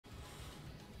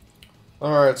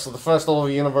Alright, so the Festival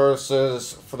of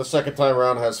Universes, for the second time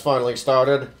around, has finally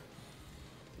started.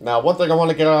 Now, one thing I want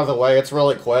to get out of the way, it's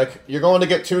really quick. You're going to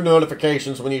get 2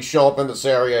 notifications when you show up in this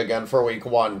area again for week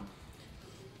 1.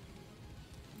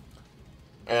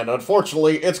 And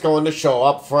unfortunately, it's going to show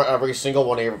up for every single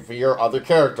one of your other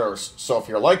characters. So if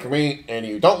you're like me, and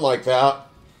you don't like that,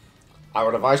 I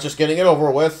would advise just getting it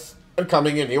over with, and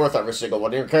coming in here with every single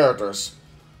one of your characters.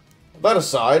 That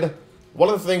aside, one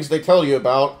of the things they tell you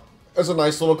about is a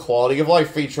nice little quality of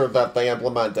life feature that they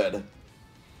implemented.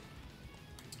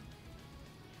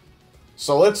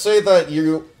 So let's say that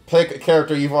you pick a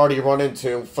character you've already run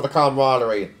into for the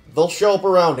camaraderie. They'll show up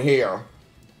around here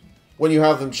when you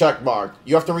have them checkmarked.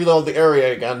 You have to reload the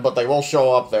area again, but they will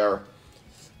show up there.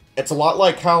 It's a lot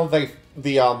like how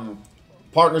the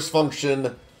partners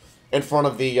function in front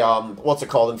of the, what's it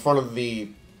called? In front of the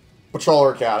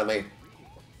Patroller Academy.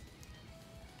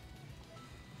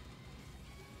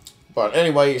 But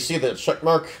anyway, you see the check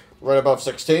mark right above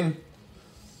 16.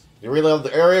 You reload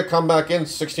the area, come back in,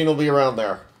 16 will be around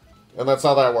there. And that's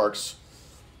how that works.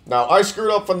 Now, I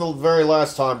screwed up from the very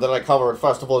last time that I covered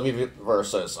Festival of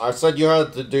Universes. I said you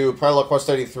had to do Parallel Quest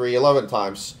 83 11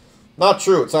 times. Not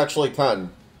true, it's actually 10.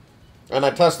 And I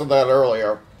tested that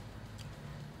earlier.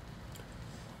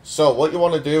 So, what you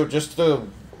want to do, just to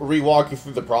re-walk you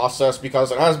through the process,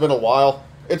 because it has been a while,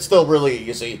 it's still really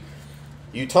easy.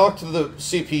 You talk to the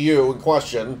CPU in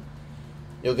question,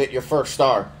 you'll get your first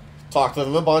star. Talk to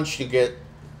them a bunch, you get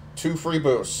 2 free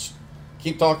boosts.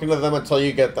 Keep talking to them until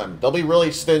you get them. They'll be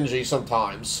really stingy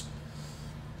sometimes.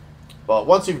 But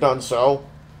once you've done so,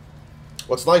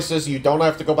 what's nice is you don't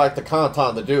have to go back to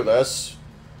Kanton to do this.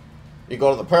 You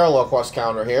go to the Parallel Quest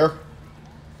counter here.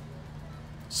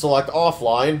 Select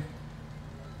Offline.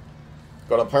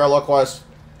 Go to Parallel Quest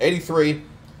 83.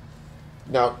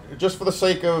 Now, just for the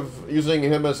sake of using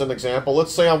him as an example,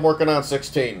 let's say I'm working on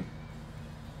 16.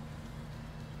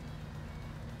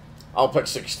 I'll pick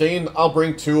 16, I'll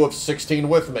bring 2 of 16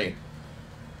 with me.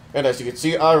 And as you can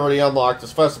see, I already unlocked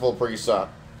this festival preset.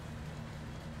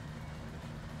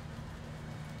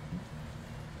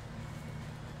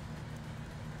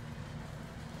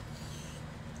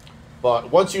 But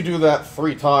once you do that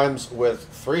 3 times with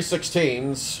 3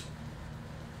 16s,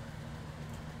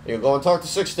 you go and talk to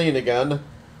 16 again.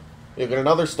 You get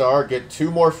another star, get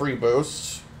 2 more free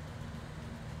boosts.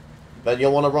 Then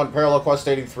you'll want to run Parallel Quest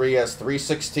 83 as 3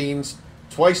 16s,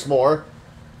 twice more.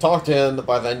 Talk to him,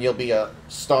 by then you'll be a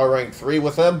star rank 3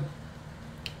 with him.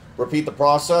 Repeat the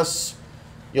process.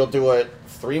 You'll do it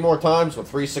 3 more times with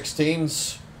 3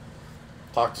 16s.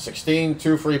 Talk to 16,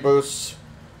 2 free boosts.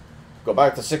 Go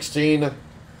back to 16.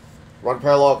 Run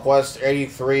Parallel Quest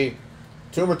 83.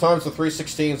 2 more times with 3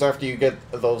 16s after you get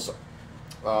those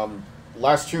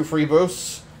last 2 free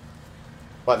boosts.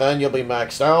 By then you'll be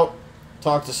maxed out.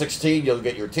 Talk to 16, you'll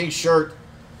get your t-shirt.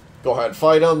 Go ahead,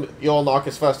 fight him. You'll unlock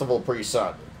his festival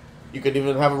preset. You can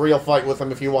even have a real fight with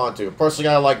him if you want to. Personally,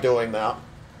 I like doing that.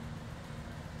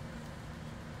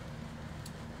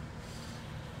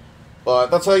 But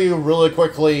that's how you really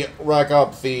quickly rack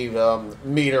up the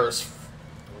meters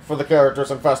for the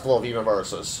characters in Festival of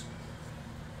Universes.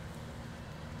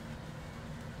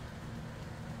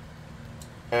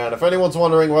 And if anyone's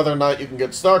wondering whether or not you can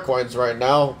get star coins right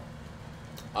now,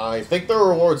 I think they're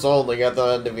rewards only at the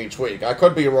end of each week. I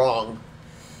could be wrong.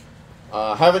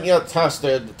 Haven't yet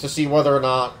tested to see whether or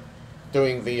not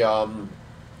doing the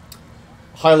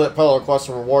highlight Parallel Quest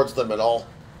rewards them at all.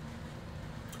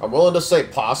 I'm willing to say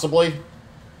possibly.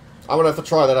 I'm going to have to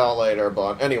try that out later,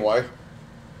 but anyway.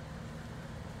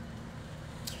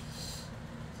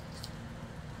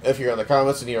 If you're in the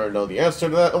comments and you already know the answer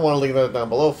to that and want to leave that down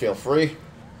below, feel free.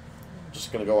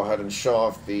 Just going to go ahead and show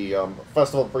off the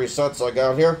festival presets I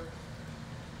got here.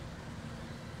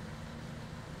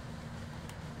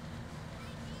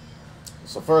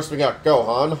 So first we got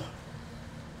Gohan.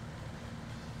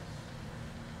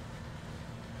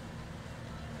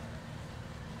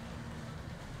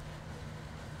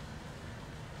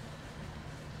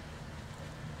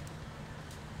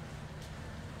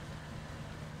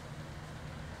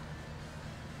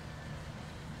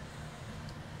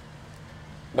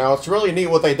 Now, it's really neat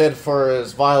what they did for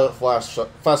his Violet Flash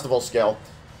Festival skill.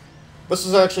 This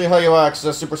is actually how you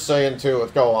access Super Saiyan 2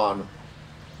 with Gohan.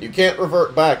 You can't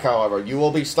revert back, however. You will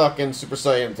be stuck in Super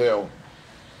Saiyan 2.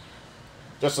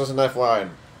 Just as an FYI.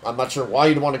 I'm not sure why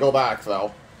you'd want to go back,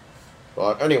 though.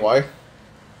 But anyway.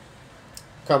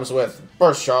 Comes with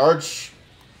Burst Charge.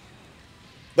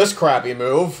 This crappy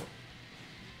move.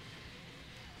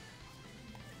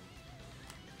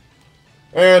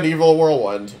 And Evil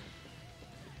Whirlwind.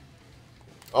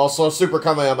 Also, Super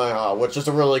Kamehameha, which is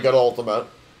a really good ultimate.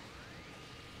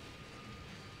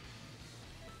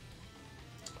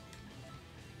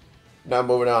 Now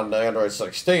moving on to Android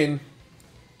 16.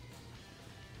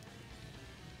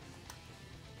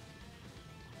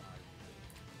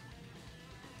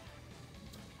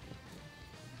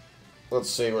 Let's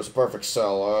see, where's Perfect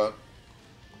Cell?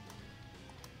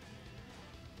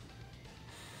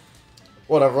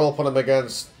 Whatever, we'll put him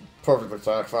against Perfect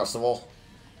Attack Festival.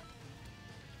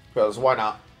 Because why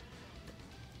not?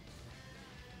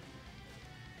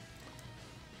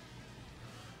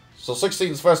 So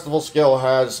 16's Festival skill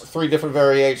has 3 different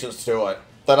variations to it.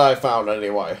 That I found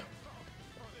anyway.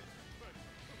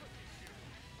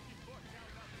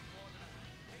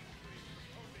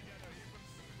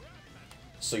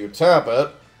 So you tap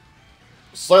it,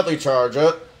 slightly charge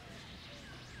it,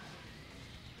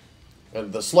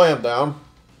 and the slam down,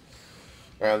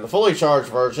 and the fully charged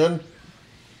version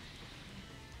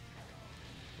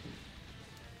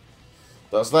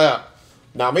does that.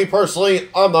 Now, me personally,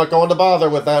 I'm not going to bother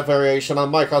with that variation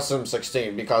on my custom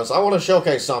 16 because I want to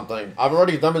showcase something. I've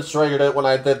already demonstrated it when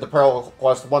I did the Parallel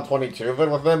Quest 122 vid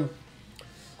with him,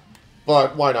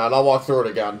 but why not? I'll walk through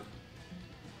it again.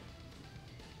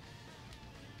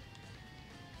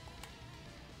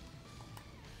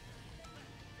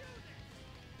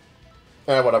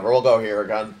 Whatever, we'll go here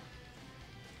again.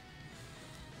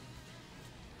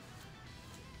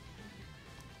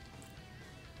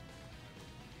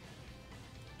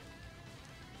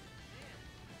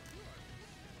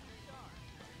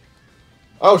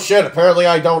 Oh shit, apparently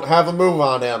I don't have a move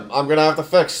on him. I'm gonna have to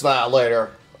fix that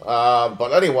later.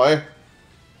 But anyway.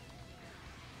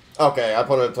 Okay, I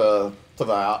put it to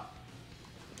that.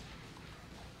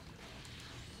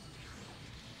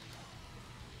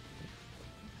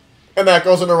 And that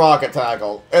goes into Rocket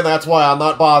Tackle. And that's why I'm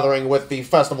not bothering with the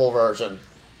Festival version.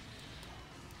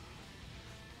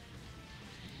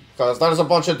 Because that is a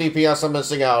bunch of DPS I'm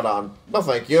missing out on. No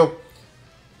thank you.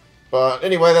 But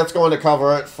anyway, that's going to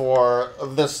cover it for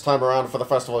this time around for the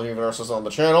Festival Universes on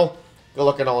the channel. Good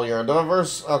luck in all your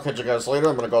endeavors. I'll catch you guys later.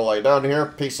 I'm going to go lay down here.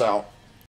 Peace out.